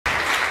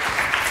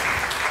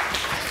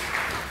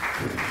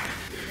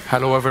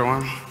Hello,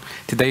 everyone.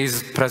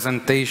 Today's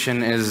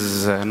presentation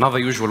is not the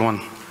usual one.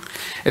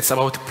 It's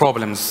about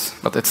problems,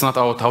 but it's not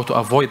about how to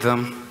avoid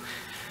them.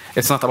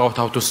 It's not about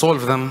how to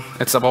solve them.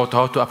 It's about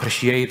how to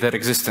appreciate their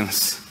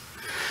existence.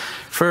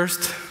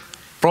 First,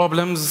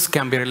 problems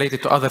can be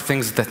related to other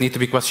things that need to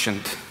be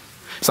questioned.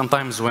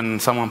 Sometimes when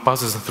someone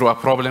passes through a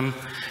problem,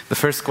 the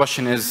first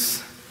question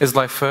is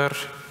life fair?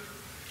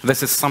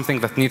 This is something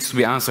that needs to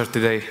be answered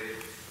today.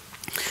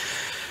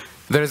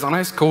 There is a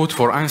nice quote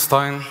for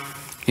Einstein.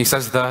 He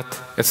says that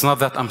it's not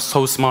that I'm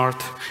so smart,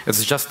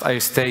 it's just I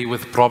stay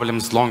with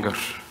problems longer.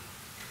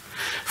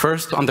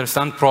 First, to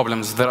understand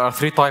problems, there are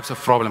three types of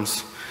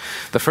problems.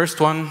 The first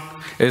one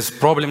is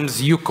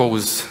problems you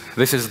cause.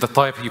 This is the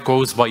type you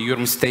cause by your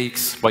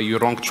mistakes, by your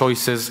wrong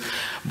choices,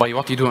 by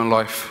what you do in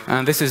life.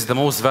 And this is the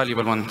most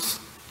valuable ones.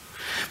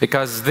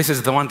 Because this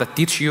is the one that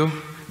teach you,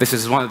 this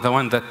is the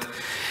one that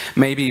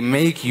maybe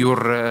make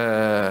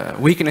your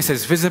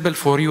weaknesses visible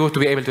for you to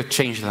be able to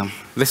change them.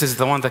 This is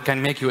the one that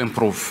can make you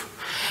improve.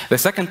 The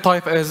second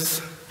type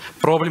is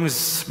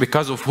problems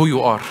because of who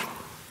you are.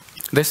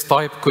 This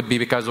type could be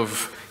because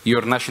of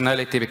your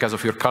nationality, because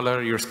of your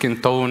color, your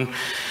skin tone,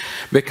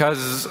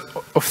 because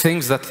of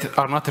things that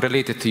are not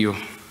related to you.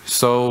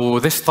 So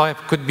this type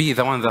could be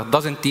the one that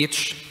doesn't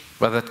teach,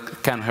 but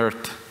that can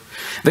hurt.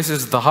 This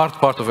is the hard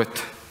part of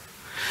it.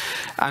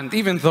 And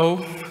even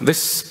though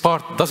this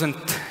part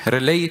doesn't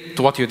relate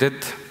to what you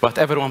did, but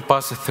everyone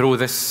passes through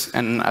this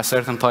in a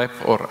certain type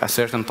or a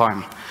certain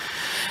time.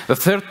 The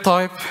third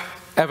type,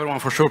 everyone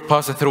for sure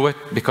passes through it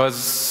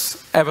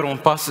because everyone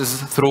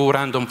passes through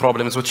random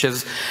problems, which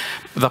is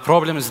the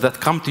problems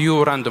that come to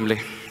you randomly.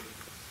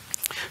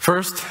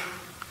 First,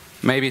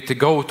 maybe to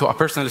go to a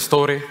personal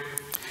story.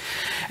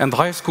 In the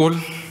high school,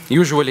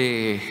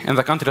 usually in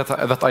the country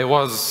that I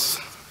was,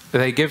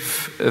 they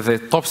give the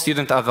top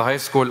student at the high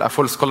school a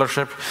full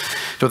scholarship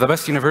to the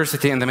best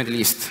university in the Middle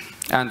East.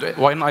 And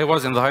when I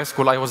was in the high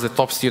school, I was the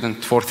top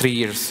student for 3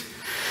 years.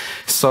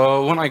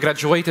 So when I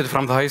graduated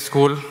from the high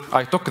school,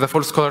 I took the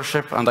full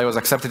scholarship and I was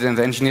accepted in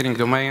the engineering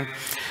domain.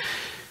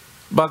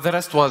 But the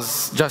rest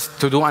was just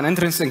to do an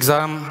entrance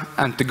exam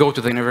and to go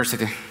to the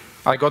university.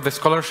 I got the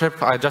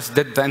scholarship, I just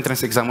did the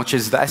entrance exam, which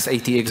is the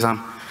SAT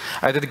exam.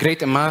 I did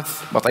great in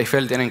math, but I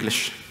failed in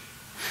English.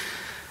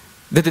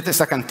 Did it a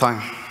second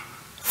time.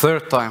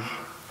 Third time,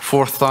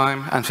 fourth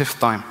time, and fifth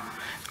time.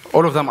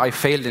 All of them I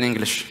failed in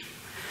English.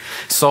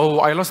 So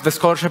I lost the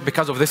scholarship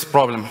because of this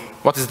problem.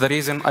 What is the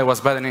reason? I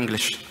was bad in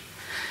English.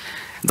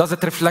 Does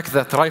it reflect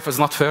that life is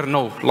not fair?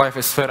 No, life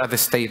is fair at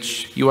this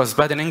stage. You was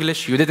bad in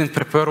English, you didn't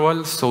prepare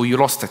well, so you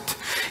lost it.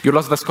 You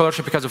lost the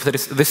scholarship because of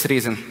this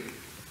reason.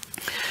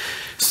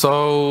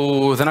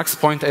 So the next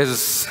point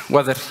is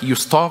whether you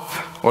stop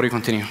or you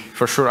continue.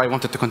 For sure, I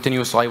wanted to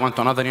continue, so I went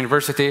to another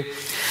university.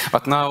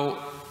 But now,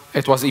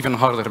 it was even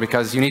harder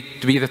because you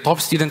need to be the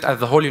top student at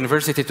the whole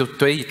university to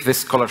take this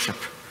scholarship,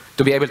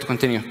 to be able to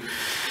continue.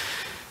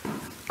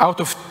 Out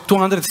of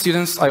 200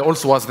 students, I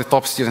also was the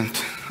top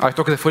student. I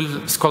took the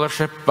full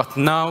scholarship, but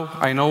now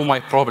I know my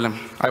problem.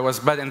 I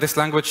was bad in this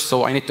language,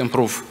 so I need to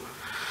improve.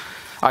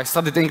 I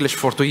studied English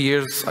for 2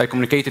 years. I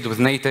communicated with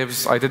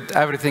natives. I did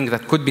everything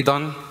that could be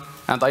done,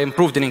 and I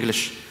improved in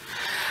English.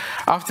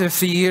 After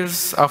 3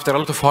 years, after a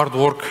lot of hard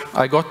work,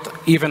 I got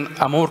even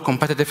a more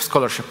competitive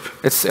scholarship.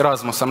 It's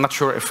Erasmus. I'm not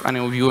sure if any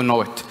of you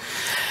know it.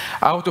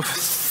 Out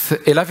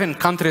of 11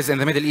 countries in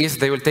the Middle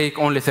East, they will take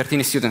only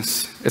 13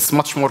 students. It's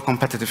much more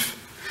competitive.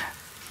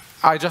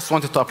 I just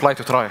wanted to apply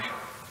to try.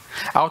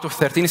 Out of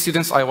 13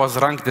 students, I was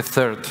ranked the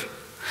third.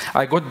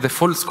 I got the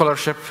full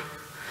scholarship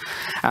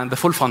and the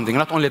full funding.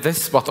 Not only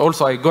this, but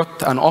also I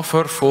got an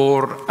offer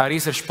for a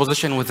research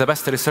position with the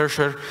best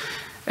researcher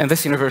in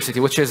this university,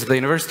 which is the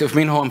University of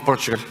Minho in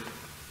Portugal.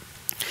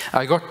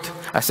 I got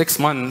a 6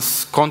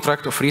 months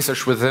contract of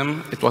research with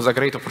them. It was a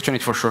great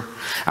opportunity for sure.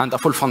 And a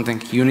full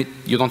funding.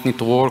 You don't need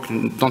to work,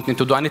 don't need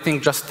to do anything,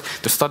 just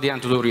to study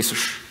and to do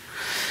research.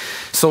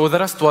 So the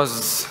rest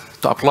was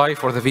to apply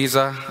for the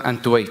visa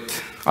and to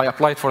wait. I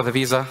applied for the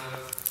visa.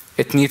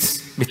 It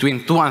needs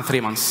between 2 and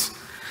 3 months.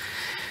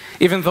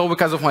 Even though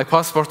because of my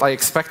passport, I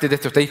expected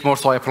it to take more,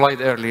 so I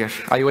applied earlier.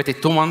 I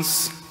waited 2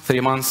 months,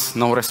 3 months,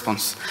 no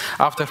response.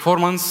 After 4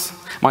 months,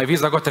 my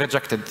visa got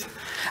rejected.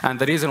 And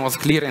the reason was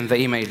clear in the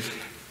email.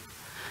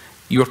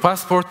 Your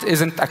passport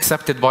isn't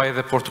accepted by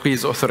the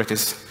Portuguese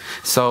authorities.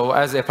 So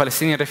as a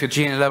Palestinian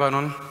refugee in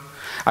Lebanon,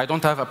 I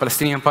don't have a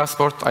Palestinian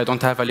passport, I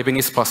don't have a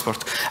Lebanese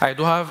passport. I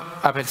do have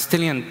a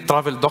Palestinian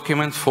travel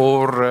document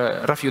for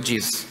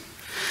refugees.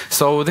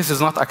 So this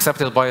is not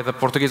accepted by the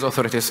Portuguese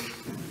authorities.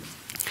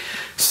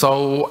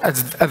 So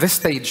at this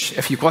stage,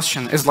 if you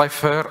question, is life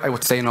fair? I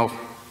would say no.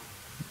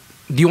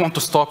 Do you want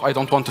to stop? I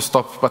don't want to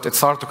stop, but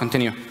it's hard to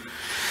continue.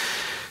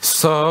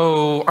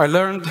 So I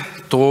learned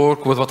to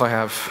work with what I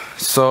have.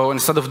 So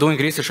instead of doing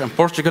research in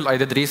Portugal, I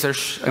did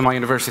research in my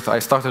university. I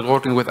started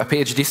working with a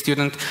PhD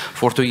student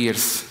for 2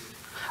 years.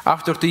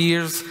 After 2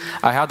 years,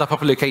 I had a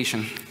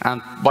publication,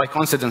 and by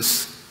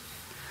coincidence,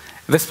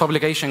 this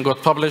publication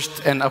got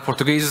published in a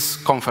Portuguese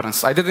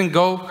conference. I didn't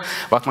go,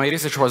 but my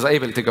research was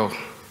able to go.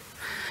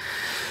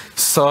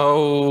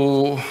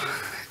 So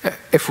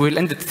if we'll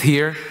end it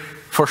here,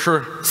 for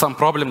sure, some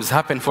problems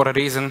happen for a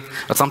reason,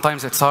 but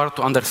sometimes it's hard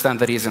to understand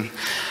the reason.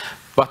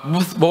 But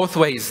both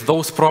ways,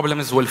 those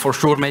problems will for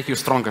sure make you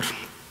stronger.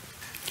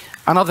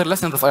 Another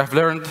lesson that I've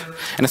learned,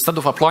 instead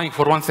of applying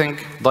for one thing,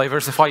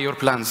 diversify your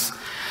plans.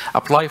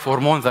 Apply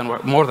for more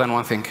than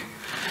one thing.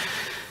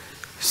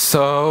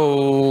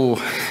 So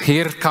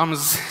here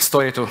comes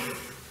story 2.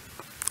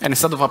 And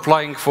instead of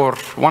applying for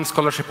one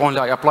scholarship only,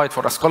 I applied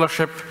for a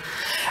scholarship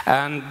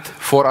and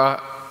for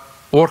a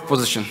work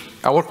position.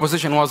 A work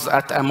position was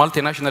at a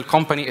multinational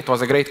company. It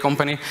was a great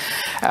company.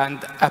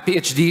 And a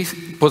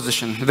PhD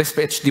position. This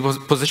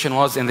PhD position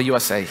was in the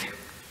USA.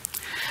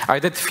 I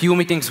did few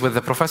meetings with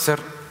the professor.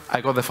 I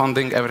got the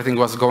funding. Everything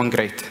was going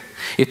great.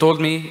 He told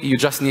me, you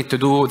just need to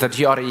do the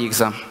GRE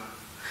exam.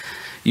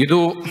 You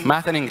do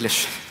math and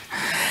English.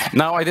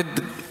 Now, I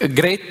did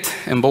great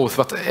in both,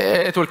 but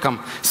it will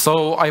come.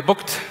 So I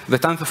booked the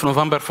 10th of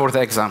November for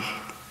the exam,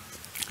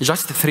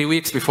 just 3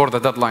 weeks before the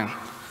deadline.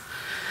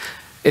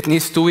 It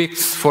needs 2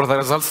 weeks for the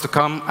results to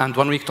come and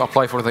 1 week to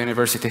apply for the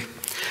university.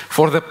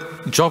 For the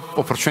job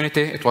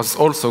opportunity, it was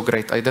also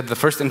great. I did the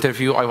first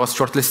interview. I was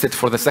shortlisted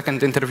for the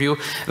second interview.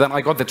 Then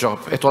I got the job.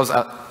 It was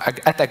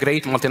at a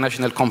great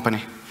multinational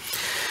company.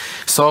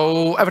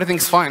 So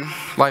everything's fine.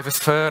 Life is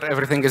fair.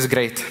 Everything is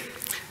great.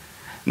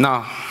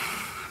 Now,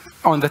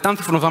 on the 10th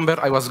of November,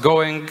 I was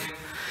going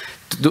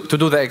to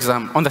do the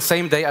exam. On the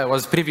same day, I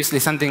was previously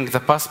sending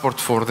the passport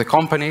for the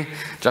company,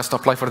 just to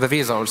apply for the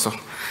visa also.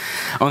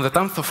 On the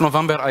 10th of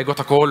November, I got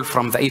a call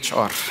from the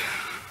HR.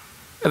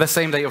 The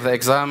same day of the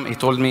exam, he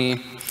told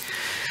me,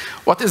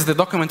 what is the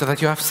document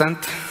that you have sent?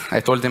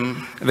 I told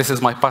him, this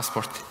is my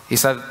passport. He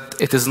said,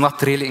 it is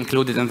not really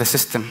included in the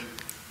system.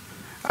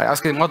 I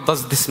asked him, what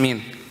does this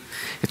mean?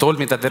 He told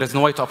me that there is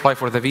no way to apply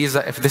for the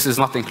visa if this is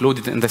not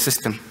included in the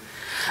system.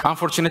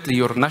 Unfortunately,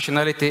 your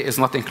nationality is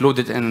not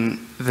included in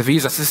the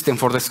visa system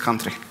for this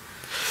country.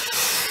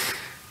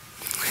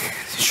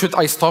 Should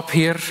I stop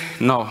here?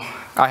 No.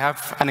 I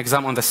have an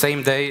exam on the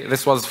same day.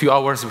 This was a few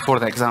hours before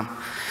the exam.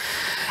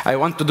 I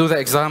want to do the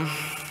exam.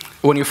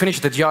 When you finish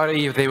the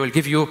GRE, they will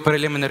give you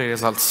preliminary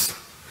results.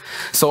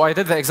 So I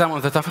did the exam on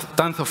the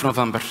 10th of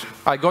November.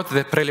 I got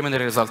the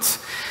preliminary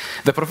results.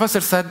 The professor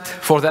said,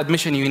 for the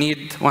admission, you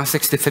need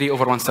 163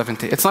 over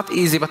 170. It's not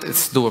easy, but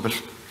it's doable.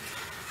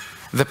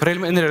 The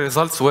preliminary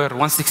results were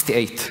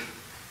 168.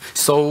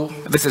 So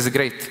this is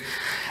great.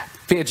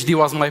 PhD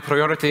was my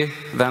priority,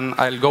 then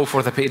I'll go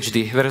for the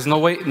PhD. There is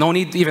no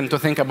need even to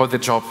think about the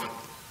job.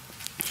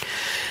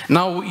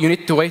 Now you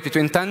need to wait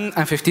between 10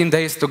 and 15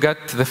 days to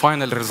get the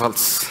final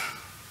results.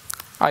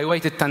 I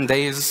waited 10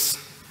 days,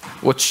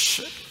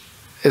 which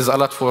is a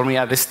lot for me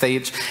at this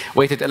stage.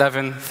 Waited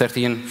 11,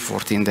 13,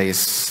 14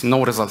 days,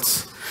 no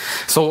results.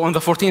 So on the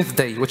 14th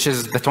day, which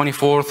is the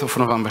 24th of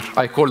November,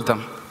 I called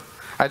them.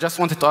 I just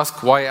wanted to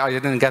ask why I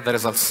didn't get the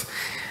results.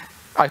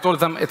 I told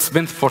them it's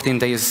been 14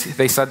 days.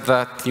 They said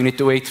that you need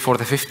to wait for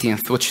the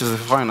 15th, which is the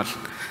final.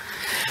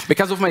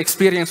 Because of my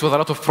experience with a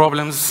lot of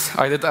problems,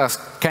 I did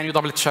ask, can you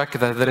double check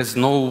that there is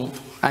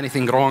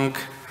anything wrong?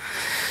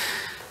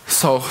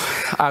 So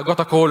I got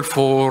a call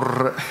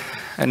for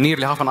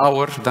nearly half an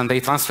hour. Then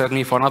they transferred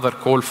me for another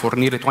call for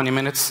nearly 20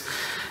 minutes.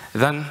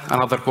 Then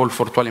another call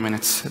for 20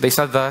 minutes. They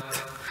said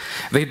that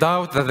they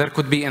doubt that there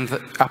could be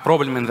a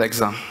problem in the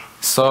exam.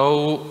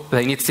 So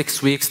they need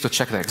 6 weeks to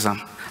check the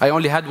exam. I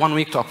only had 1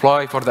 week to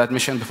apply for the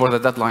admission before the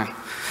deadline.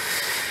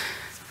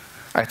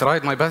 I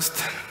tried my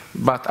best,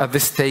 but at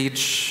this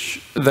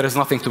stage, there is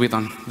nothing to be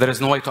done. There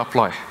is no way to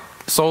apply.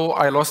 So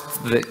I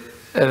lost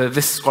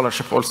this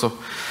scholarship also.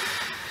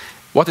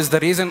 What is the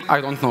reason?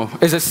 I don't know.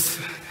 Is this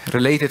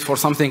related for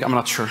something? I'm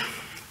not sure.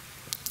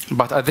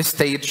 But at this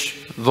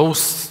stage,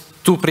 those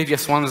 2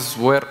 previous ones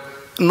were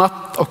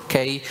not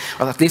okay,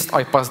 but at least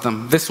I passed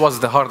them. This was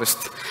the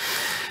hardest.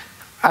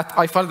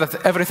 I felt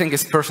that everything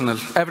is personal.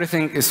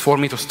 Everything is for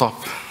me to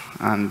stop.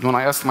 And when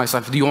I asked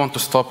myself, do you want to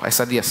stop? I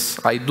said, yes,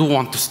 I do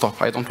want to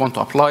stop. I don't want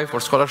to apply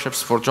for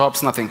scholarships, for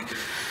jobs, nothing.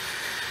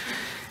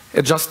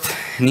 It just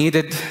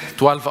needed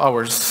 12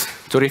 hours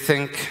to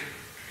rethink,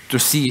 to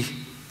see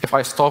if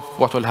I stop,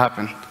 what will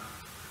happen.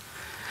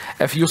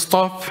 If you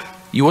stop,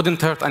 you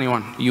wouldn't hurt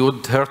anyone. You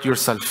would hurt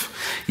yourself.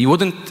 You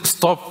wouldn't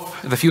stop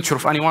the future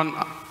of anyone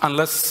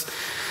unless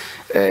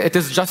it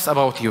is just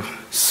about you.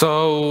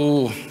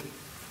 So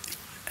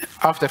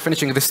after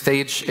finishing this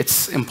stage,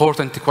 it's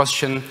important to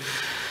question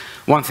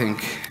one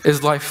thing.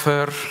 Is life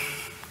fair?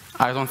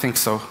 I don't think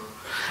so.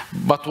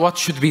 But what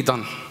should be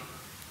done?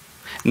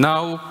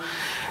 Now,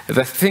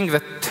 the thing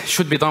that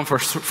should be done for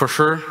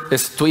sure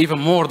is to even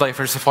more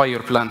diversify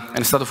your plan.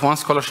 Instead of 1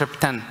 scholarship,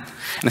 10.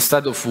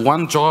 Instead of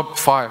 1 job,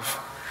 5.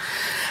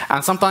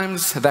 And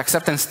sometimes the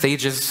acceptance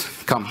stages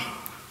come.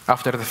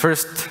 After the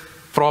first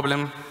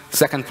problem,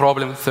 second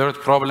problem,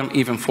 third problem,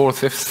 even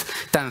 4th,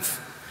 5th, 10th.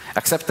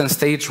 Acceptance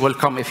stage will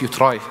come if you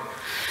try.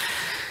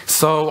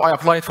 So I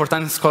applied for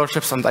 10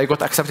 scholarships and I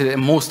got accepted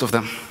in most of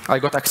them. I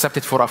got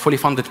accepted for a fully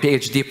funded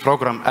PhD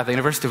program at the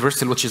University of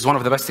Bethel, which is one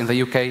of the best in the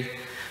UK.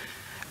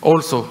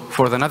 Also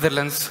for the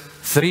Netherlands,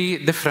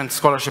 3 different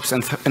scholarships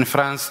in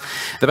France,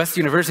 the best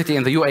university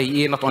in the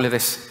UAE, not only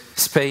this,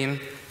 Spain,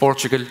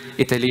 Portugal,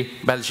 Italy,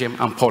 Belgium,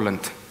 and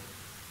Poland.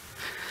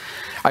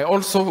 I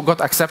also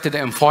got accepted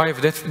in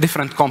 5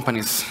 different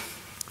companies.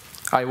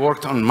 I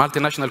worked on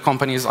multinational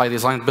companies. I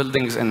designed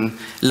buildings in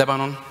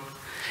Lebanon,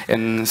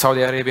 in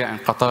Saudi Arabia, in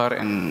Qatar,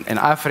 in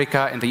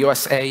Africa, in the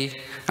USA,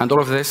 and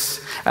all of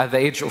this at the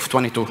age of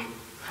 22.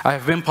 I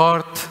have been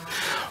part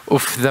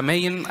of the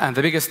main and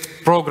the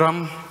biggest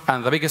program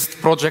and the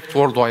biggest project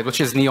worldwide,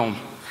 which is NEOM.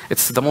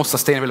 It's the most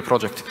sustainable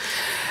project.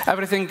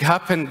 Everything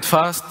happened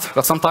fast,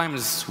 but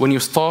sometimes when you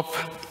stop,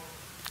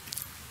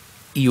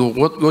 you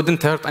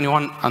wouldn't hurt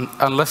anyone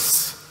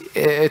unless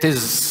it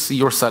is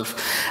yourself.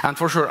 And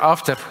for sure,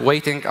 after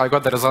waiting, I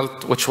got the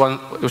result, which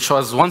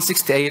was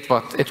 168,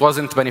 but it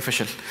wasn't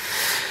beneficial.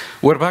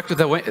 We're back to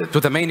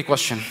the main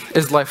question.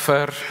 Is life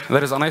fair?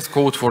 There is a nice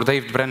quote for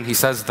David Bren. He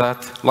says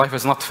that life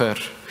is not fair.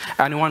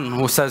 Anyone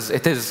who says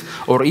it is,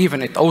 or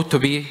even it ought to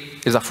be,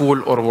 is a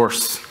fool or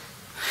worse.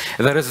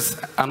 There is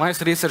a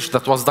nice research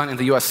that was done in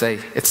the USA.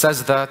 It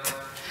says that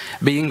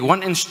being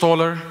 1 inch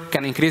taller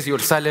can increase your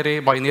salary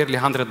by nearly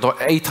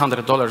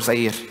 $800 a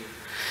year.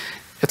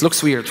 It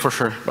looks weird for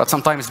sure, but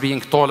sometimes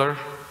being taller,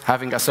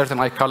 having a certain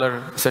eye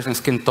color, a certain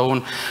skin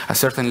tone, a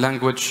certain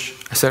language,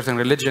 a certain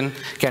religion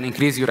can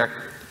increase your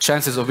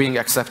chances of being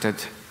accepted.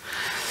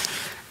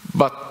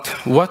 But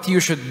what you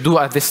should do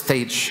at this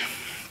stage,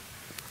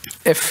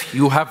 if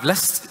you have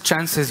less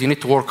chances, you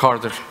need to work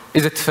harder.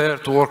 Is it fair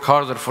to work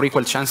harder for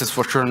equal chances?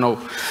 For sure, no.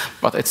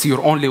 But it's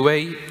your only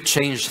way to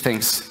change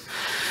things.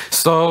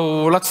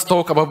 So let's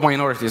talk about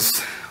minorities.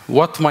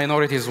 What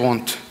minorities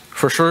want?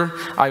 For sure,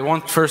 I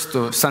want first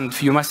to send a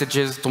few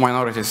messages to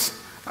minorities.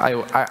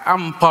 I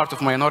am part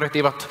of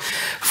minority, but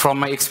from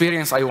my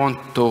experience, I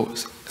want to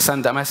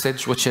send a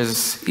message which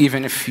is,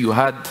 even if you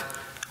had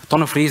a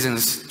ton of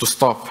reasons to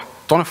stop,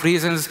 a ton of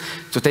reasons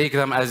to take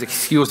them as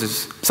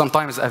excuses.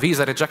 Sometimes a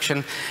visa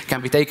rejection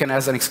can be taken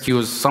as an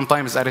excuse.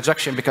 Sometimes a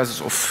rejection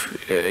because of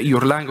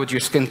your language,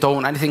 your skin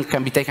tone, anything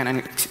can be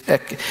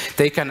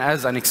taken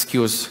as an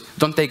excuse.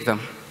 Don't take them.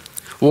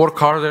 Work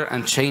harder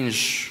and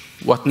change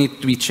what needs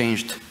to be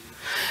changed.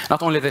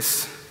 Not only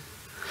this,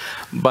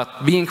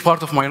 but being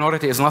part of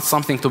minority is not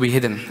something to be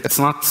hidden. It's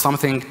not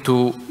something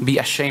to be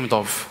ashamed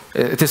of.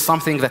 It is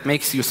something that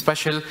makes you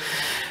special,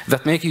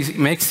 that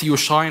makes you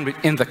shine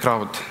in the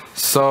crowd.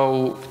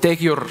 So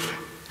take your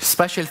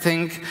special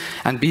thing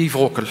and be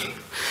vocal.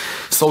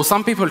 So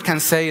some people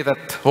can say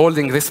that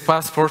holding this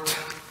passport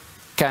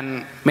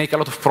can make a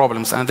lot of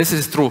problems, and this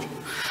is true.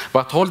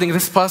 But holding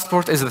this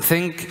passport is the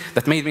thing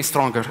that made me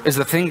stronger, is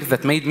the thing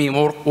that made me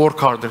work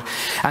harder,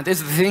 and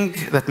is the thing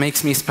that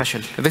makes me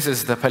special. This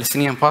is the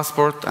Palestinian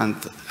passport, and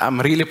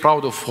I'm really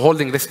proud of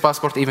holding this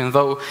passport, even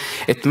though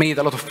it made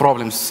a lot of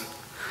problems.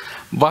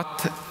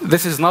 But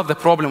this is not the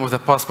problem of the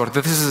passport.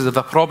 This is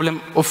the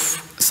problem of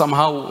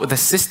somehow the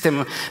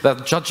system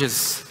that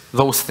judges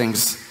those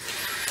things.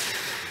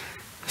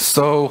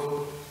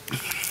 So,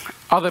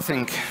 other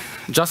thing,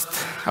 just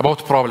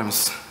about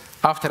problems.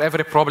 After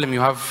every problem, you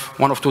have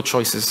one of 2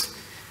 choices.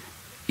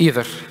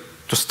 Either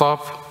to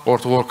stop or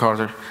to work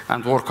harder,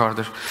 and work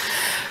harder.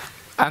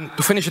 And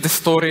to finish this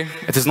story,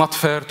 it is not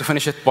fair to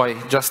finish it by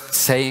just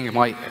saying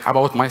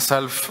about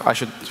myself. I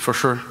should for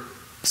sure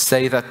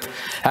say that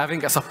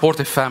having a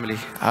supportive family,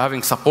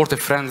 having supportive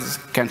friends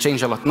can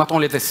change a lot. Not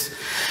only this,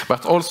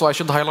 but also I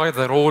should highlight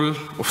the role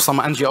of some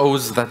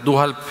NGOs that do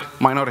help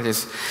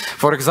minorities.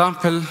 For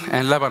example,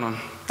 in Lebanon,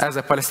 as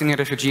a Palestinian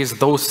refugees,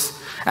 those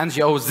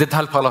NGOs did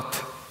help a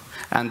lot,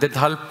 and did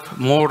help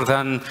more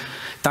than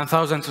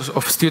 10,000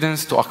 of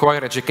students to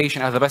acquire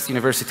education at the best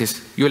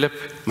universities: ULIP,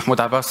 Mahmoud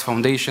Abbas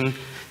Foundation,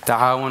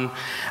 Ta'awun,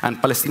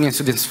 and Palestinian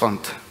Students Fund.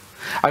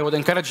 I would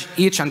encourage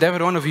each and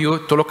every one of you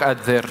to look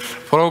at their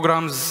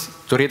programs,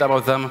 to read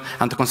about them,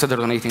 and to consider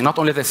donating. Not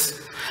only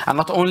this, and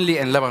not only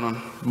in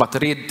Lebanon, but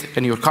read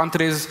in your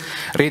countries,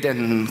 read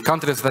in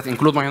countries that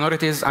include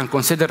minorities, and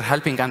consider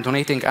helping and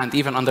donating and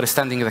even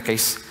understanding the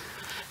case.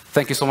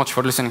 Thank you so much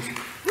for listening.